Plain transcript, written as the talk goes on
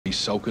He's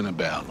sulking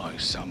about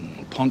like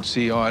some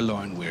poncy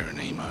eyeline wearing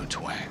emo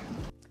twang.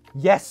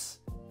 Yes.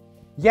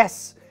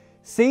 Yes.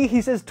 See,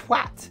 he says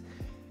twat.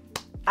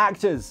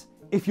 Actors,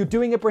 if you're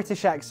doing a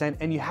British accent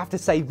and you have to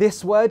say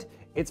this word,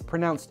 it's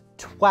pronounced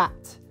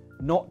twat,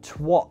 not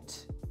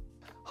twat.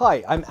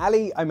 Hi, I'm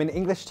Ali, I'm an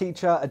English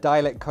teacher, a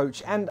dialect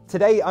coach, and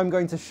today I'm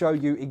going to show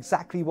you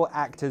exactly what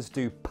actors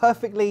do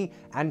perfectly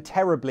and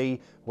terribly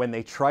when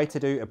they try to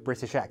do a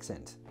British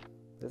accent.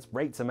 Let's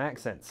rate some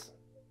accents.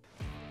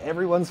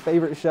 Everyone's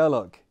favourite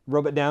Sherlock,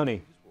 Robert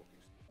Downey.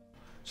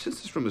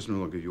 Since this room is no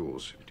longer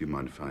yours, do you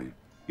mind if I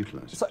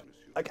utilise it? So,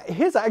 okay,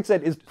 his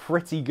accent is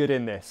pretty good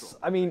in this.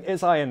 I mean,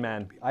 it's Iron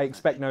Man. I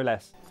expect no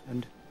less.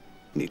 And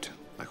neat,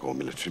 like all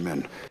military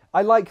men.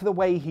 I like the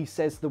way he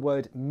says the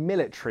word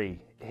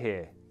military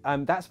here.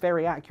 That's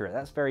very accurate,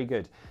 that's very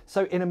good.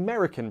 So in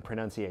American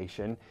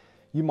pronunciation,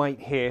 you might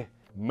hear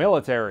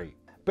military.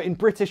 But in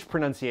British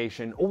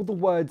pronunciation, all the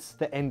words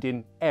that end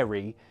in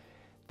 "ery,"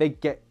 they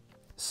get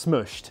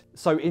smushed.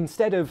 So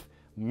instead of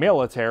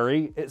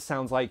military, it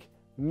sounds like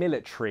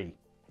military.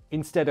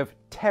 Instead of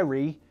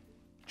terry,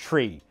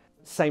 tree.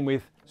 Same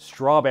with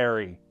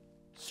strawberry,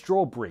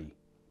 strawberry,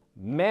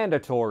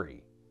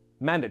 mandatory,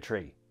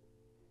 mandatory.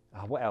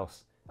 What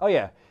else? Oh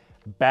yeah,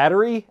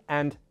 battery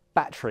and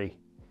battery.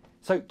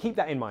 So keep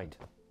that in mind.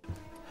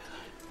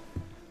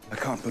 I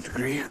can't but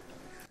agree.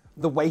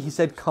 The way he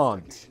said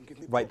can't,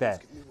 right there,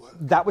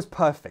 that was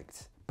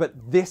perfect.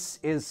 But this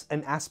is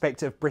an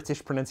aspect of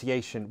British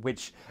pronunciation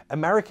which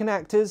American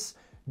actors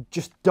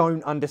just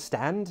don't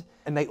understand,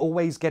 and they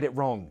always get it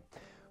wrong.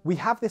 We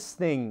have this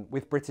thing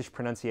with British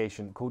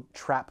pronunciation called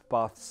trap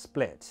bath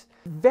split.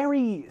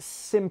 Very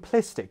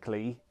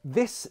simplistically,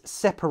 this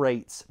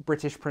separates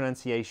British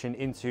pronunciation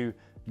into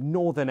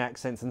northern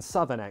accents and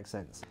southern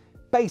accents.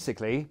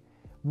 Basically,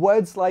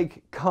 words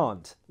like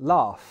can't,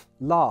 laugh,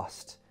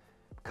 last,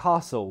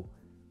 castle,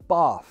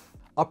 bath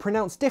are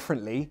pronounced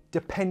differently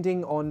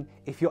depending on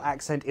if your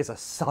accent is a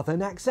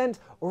southern accent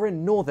or a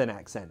northern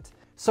accent.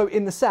 So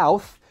in the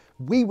south,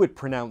 we would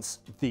pronounce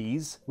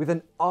these with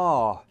an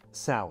R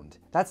sound.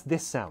 That's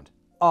this sound,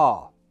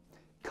 R.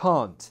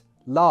 Can't,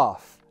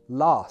 laugh,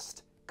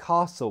 last,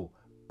 castle,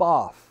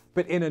 bath.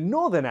 But in a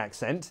northern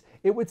accent,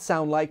 it would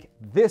sound like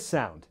this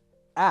sound,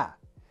 ah.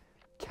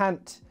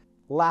 Can't,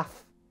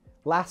 laugh,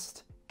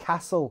 last,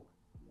 castle,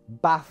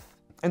 bath.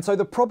 And so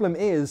the problem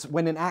is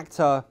when an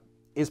actor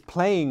is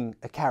playing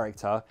a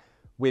character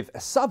with a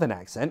southern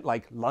accent,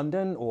 like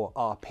London or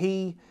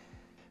RP,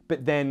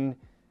 but then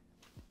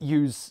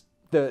use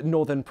the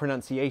northern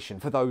pronunciation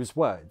for those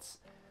words.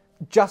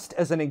 Just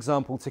as an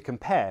example to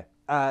compare,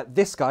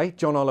 this guy,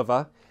 John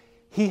Oliver,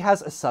 he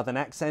has a southern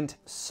accent,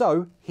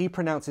 so he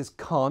pronounces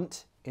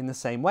can't in the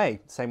same way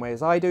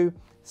as I do,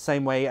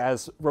 same way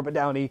as Robert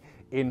Downey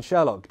in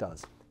Sherlock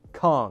does.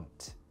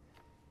 Can't.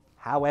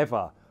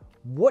 However,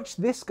 watch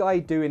this guy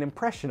do an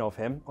impression of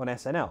him on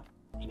SNL.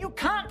 You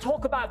can't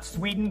talk about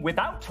Sweden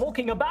without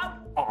talking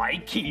about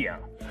IKEA.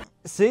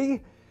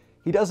 See?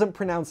 He doesn't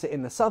pronounce it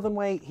in the southern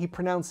way, he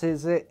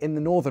pronounces it in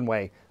the northern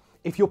way.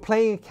 If you're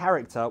playing a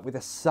character with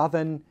a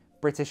southern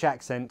British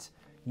accent,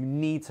 you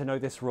need to know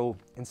this rule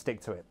and stick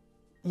to it.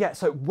 Yeah,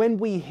 so when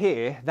we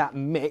hear that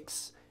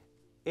mix,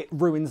 it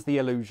ruins the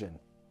illusion.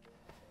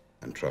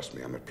 And trust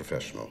me, I'm a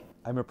professional.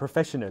 I'm a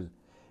professional.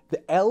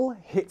 The L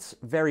hits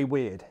very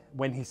weird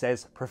when he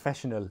says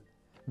professional.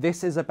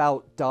 This is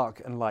about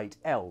dark and light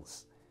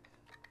L's.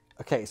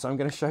 Okay, so I'm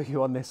going to show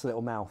you on this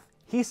little mouth.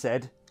 He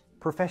said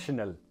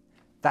professional.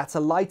 That's a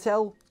light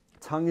L,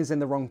 tongue is in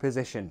the wrong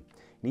position.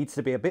 Needs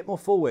to be a bit more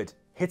forward,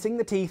 hitting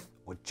the teeth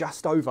or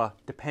just over,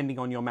 depending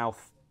on your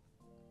mouth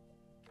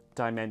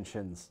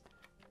dimensions.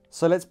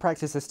 So let's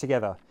practice this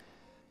together.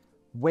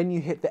 When you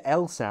hit the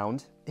L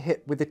sound,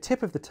 hit with the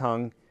tip of the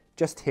tongue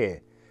just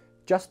here,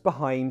 just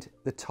behind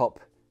the top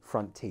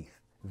front teeth.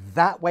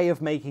 That way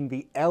of making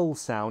the L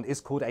sound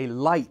is called a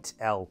light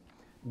L,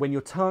 when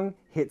your tongue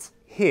hits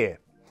here.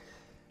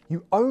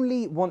 You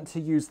only want to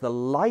use the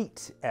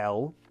light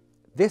L,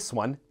 this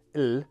one,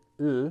 L,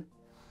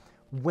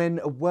 when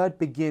a word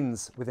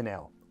begins with an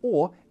L,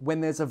 or when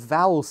there's a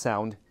vowel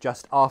sound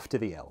just after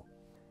the L.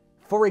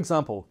 For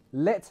example,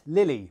 let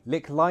Lily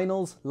lick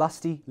Lionel's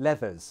lusty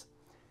leathers.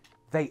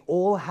 They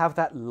all have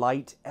that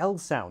light L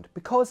sound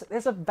because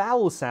there's a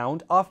vowel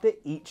sound after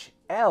each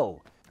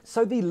L.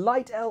 So the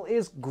light L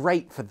is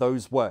great for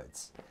those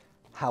words.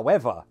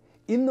 However,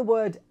 in the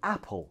word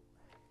apple,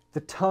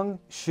 the tongue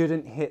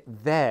shouldn't hit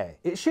there.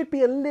 It should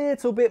be a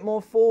little bit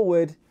more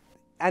forward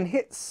and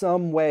hit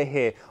somewhere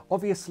here.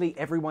 Obviously,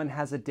 everyone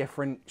has a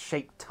different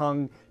shaped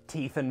tongue,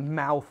 teeth, and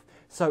mouth,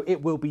 so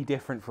it will be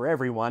different for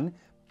everyone,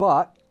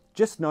 but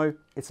just know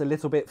it's a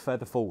little bit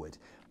further forward.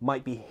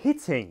 Might be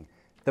hitting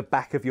the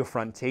back of your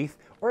front teeth,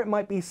 or it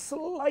might be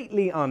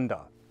slightly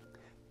under.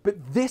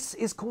 But this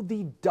is called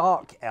the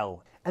dark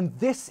L, and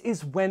this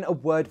is when a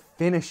word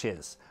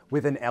finishes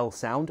with an L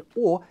sound,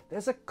 or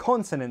there's a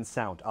consonant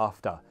sound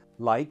after,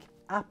 like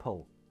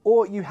apple.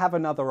 Or you have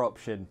another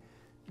option.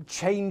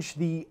 Change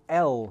the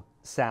L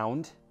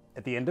sound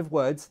at the end of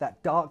words,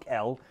 that dark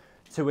L,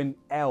 to an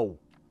L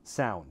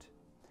sound.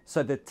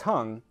 So the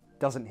tongue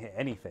doesn't hit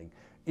anything.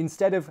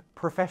 Instead of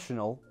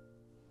professional,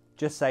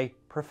 just say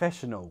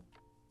professional.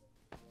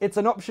 It's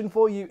an option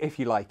for you if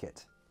you like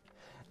it.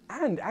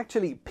 And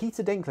actually,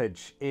 Peter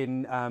Dinklage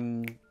in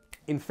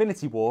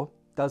Infinity War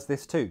does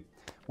this too,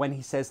 when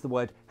he says the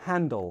word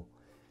handle.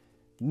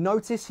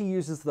 Notice he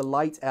uses the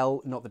light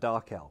L, not the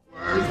dark L.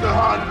 Where's the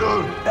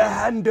handle? The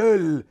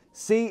handle!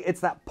 See,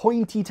 it's that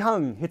pointy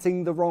tongue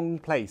hitting the wrong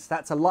place.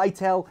 That's a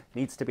light L,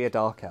 needs to be a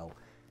dark L.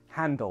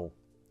 Handle,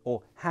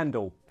 or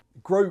handle.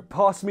 Groot,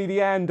 pass me the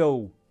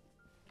handle.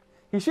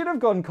 He should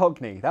have gone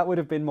Cockney, that would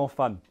have been more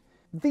fun.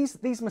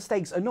 These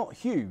mistakes are not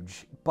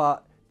huge,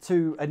 but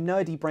to a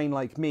nerdy brain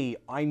like me,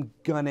 I'm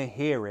gonna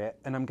hear it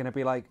and I'm gonna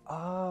be like,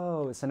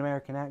 oh, it's an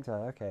American actor,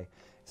 okay.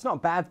 It's not a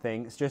bad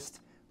thing, it's just,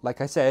 like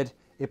I said,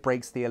 it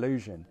breaks the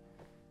illusion.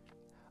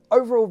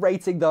 Overall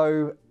rating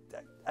though,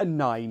 a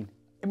 9.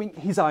 I mean,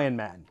 he's Iron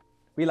Man.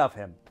 We love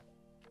him.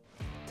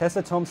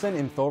 Tessa Thompson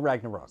in Thor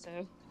Ragnarok.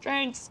 So,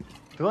 drinks.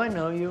 Do I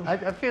know you?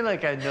 I feel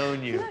like I've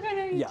known you.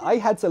 Yeah, I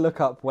had to look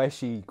up where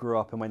she grew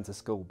up and went to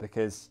school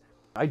because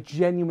I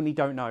genuinely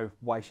don't know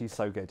why she's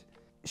so good.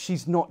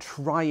 She's not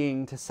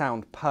trying to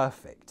sound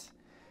perfect.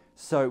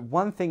 So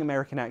one thing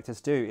American actors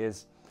do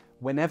is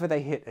whenever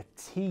they hit a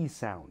T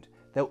sound,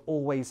 they'll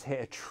always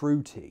hit a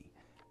true T.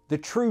 The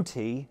true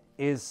T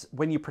is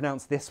when you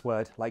pronounce this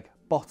word like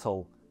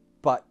bottle,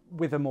 but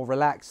with a more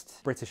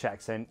relaxed British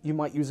accent, you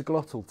might use a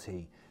glottal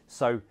T.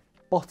 So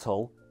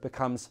bottle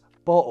becomes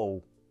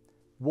bottle,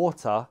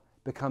 water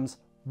becomes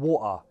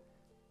water,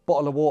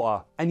 bottle of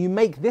water. And you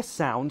make this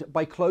sound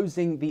by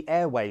closing the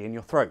airway in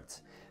your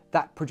throat.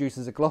 That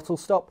produces a glottal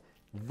stop.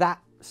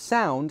 That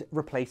sound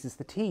replaces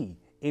the T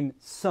in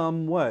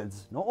some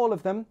words. Not all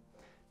of them,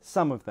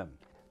 some of them.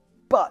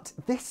 But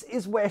this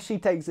is where she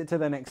takes it to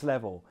the next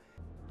level.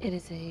 It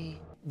is a...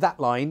 That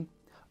line,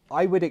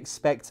 I would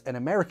expect an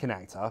American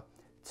actor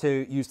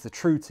to use the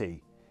true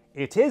T.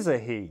 It is a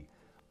he.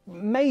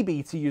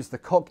 Maybe to use the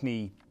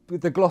Cockney,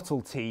 the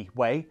glottal T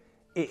way,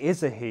 it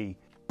is a he.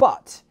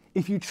 But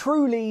if you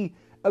truly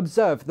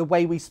observe the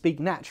way we speak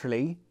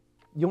naturally,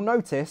 you'll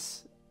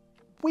notice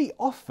we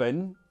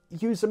often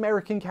use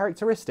American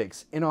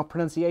characteristics in our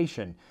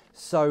pronunciation.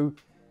 So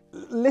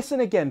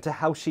listen again to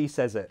how she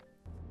says it.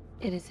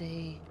 It is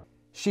a...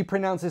 She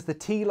pronounces the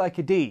T like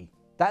a D.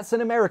 That's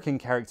an American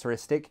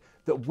characteristic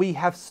that we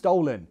have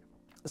stolen.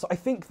 So I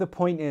think the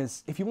point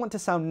is, if you want to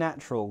sound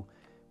natural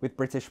with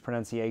British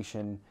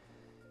pronunciation,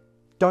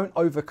 don't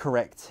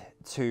overcorrect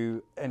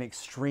to an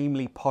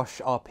extremely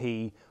posh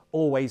RP,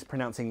 always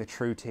pronouncing the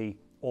true T,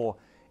 or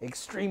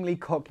extremely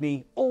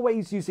Cockney,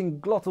 always using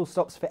glottal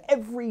stops for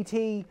every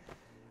T.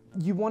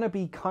 You want to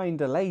be kind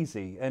of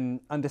lazy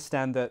and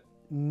understand that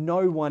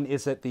no one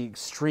is at the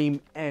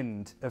extreme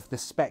end of the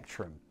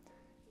spectrum.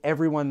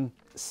 Everyone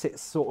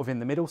sits sort of in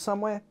the middle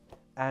somewhere,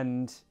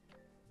 and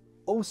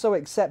also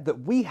accept that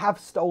we have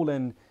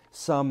stolen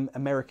some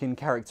American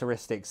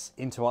characteristics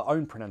into our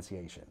own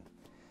pronunciation.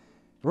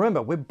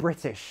 Remember, we're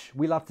British.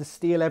 We love to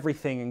steal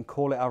everything and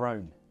call it our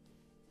own.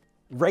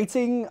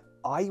 Rating,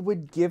 I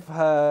would give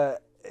her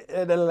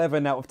an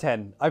 11 out of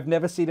 10. I've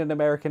never seen an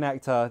American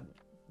actor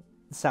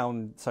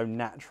sound so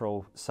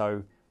natural,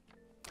 so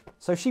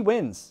she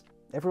wins.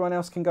 Everyone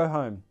else can go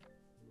home.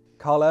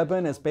 Karl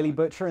Urban as Billy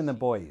Butcher in The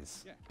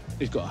Boys.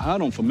 He's got a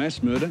hard-on for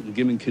mass murder and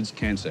giving kids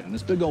cancer. And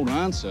his big old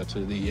answer to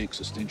the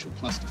existential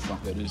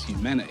clusterfuck that is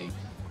humanity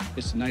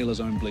is to nail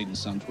his own bleeding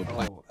son to a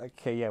plate. Oh,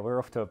 okay, yeah, we're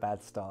off to a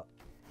bad start.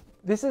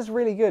 This is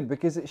really good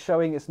because it's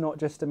showing it's not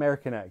just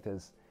American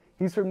actors.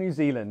 He's from New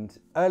Zealand.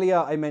 Earlier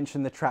I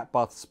mentioned the trap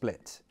bath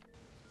split.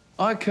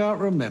 I can't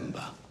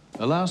remember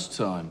the last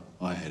time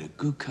I had a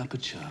good cup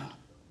of char.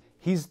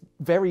 He's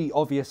very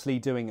obviously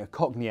doing a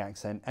Cockney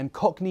accent, and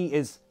Cockney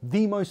is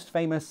the most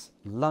famous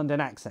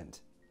London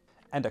accent.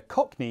 And a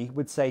Cockney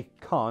would say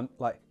can't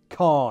like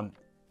can't.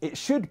 It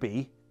should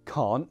be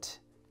can't,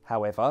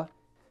 however,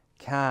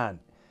 can.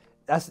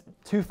 That's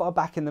too far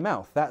back in the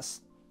mouth.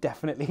 That's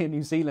definitely a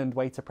New Zealand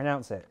way to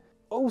pronounce it.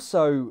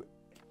 Also,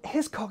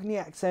 his Cockney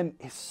accent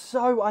is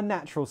so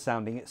unnatural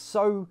sounding, it's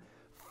so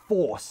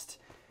forced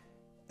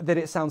that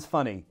it sounds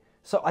funny.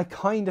 So I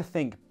kind of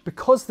think,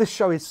 because the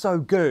show is so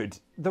good,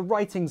 the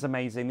writing's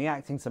amazing, the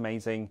acting's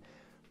amazing,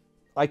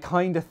 I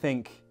kind of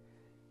think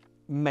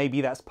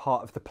maybe that's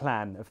part of the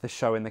plan of the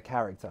show and the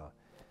character.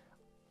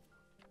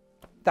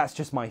 That's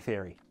just my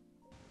theory.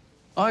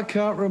 I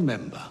can't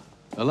remember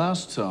the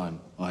last time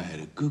I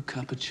had a good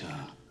cup of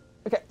char.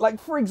 Okay, like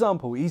for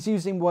example, he's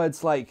using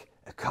words like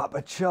a cup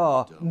of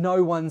char.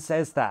 No one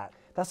says that.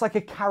 That's like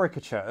a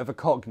caricature of a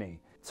Cockney.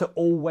 To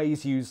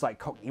always use like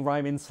Cockney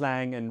rhyming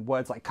slang and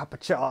words like cup of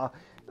char.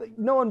 Like,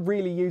 no one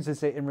really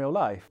uses it in real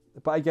life.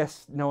 But I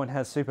guess no one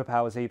has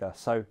superpowers either.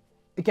 So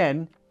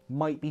again,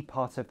 might be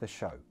part of the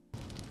show.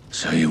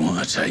 So you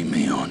want to take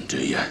me on,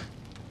 do you?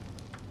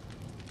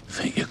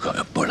 Think you've got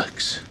a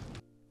bollocks?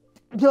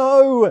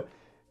 No!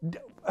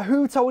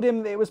 Who told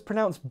him that it was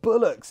pronounced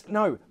bullocks?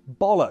 No,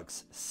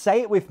 bollocks.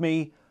 Say it with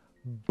me,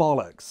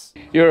 bollocks.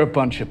 You're a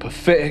bunch of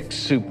pathetic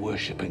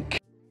soup-worshipping kids.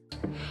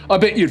 I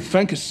bet you'd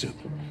think of soup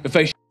if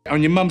they On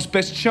your mum's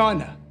best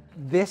china.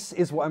 This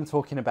is what I'm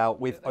talking about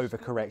with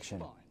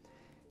overcorrection.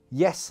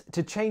 Yes,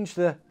 to change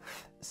the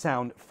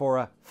sound for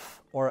a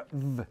or a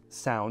v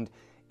sound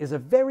is a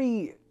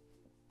very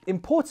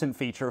important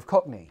feature of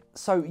Cockney.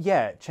 So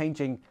yeah,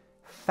 changing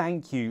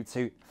thank you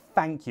to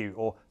thank you,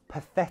 or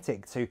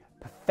pathetic to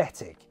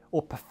pathetic,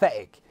 or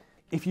pathetic.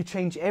 If you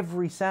change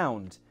every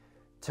sound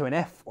to an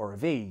F or a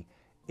V,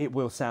 it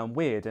will sound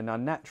weird and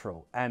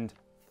unnatural and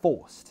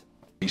forced.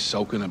 He's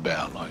sulking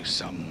about like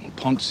some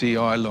poncy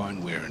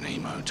eyeline wearing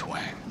emo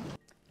twang.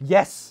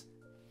 Yes,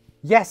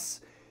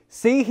 yes.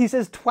 See, he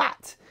says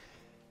twat.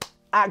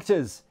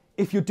 Actors,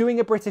 if you're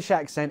doing a British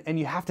accent and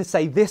you have to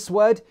say this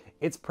word,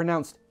 it's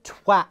pronounced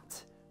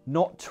twat,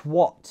 not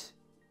twat.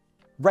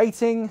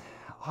 Rating,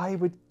 I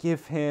would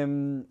give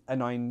him a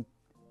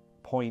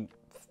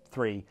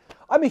 9.3.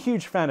 I'm a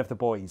huge fan of The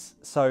Boys,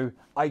 so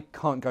I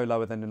can't go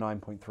lower than a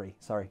 9.3,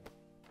 sorry.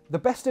 The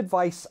best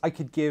advice I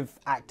could give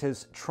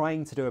actors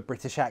trying to do a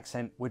British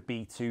accent would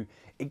be to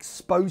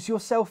expose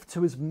yourself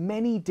to as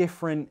many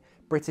different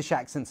British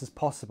accents as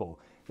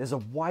possible. There's a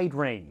wide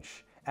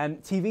range,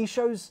 and TV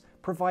shows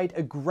provide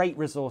a great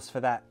resource for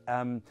that.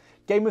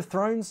 Game of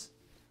Thrones,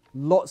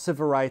 lots of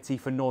variety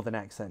for northern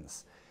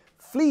accents.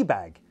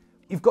 Fleabag,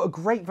 you've got a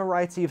great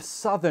variety of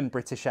southern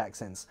British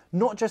accents,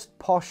 not just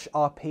posh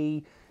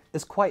RP.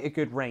 There's quite a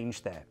good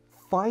range there.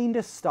 Find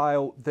a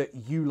style that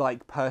you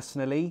like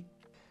personally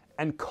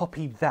and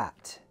copy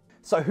that.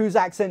 So whose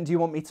accent do you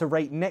want me to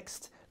rate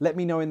next? Let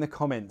me know in the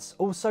comments.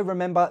 Also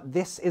remember,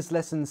 this is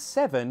lesson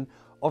 7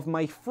 of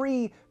my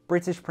free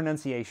British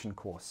pronunciation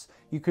course.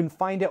 You can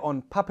find it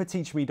on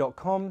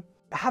papateachme.com.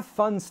 Have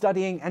fun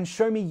studying and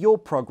show me your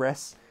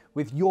progress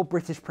with your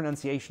British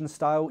pronunciation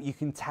style. You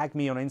can tag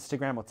me on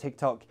Instagram or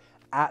TikTok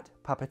at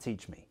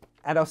papateachme.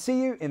 And I'll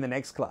see you in the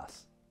next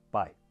class.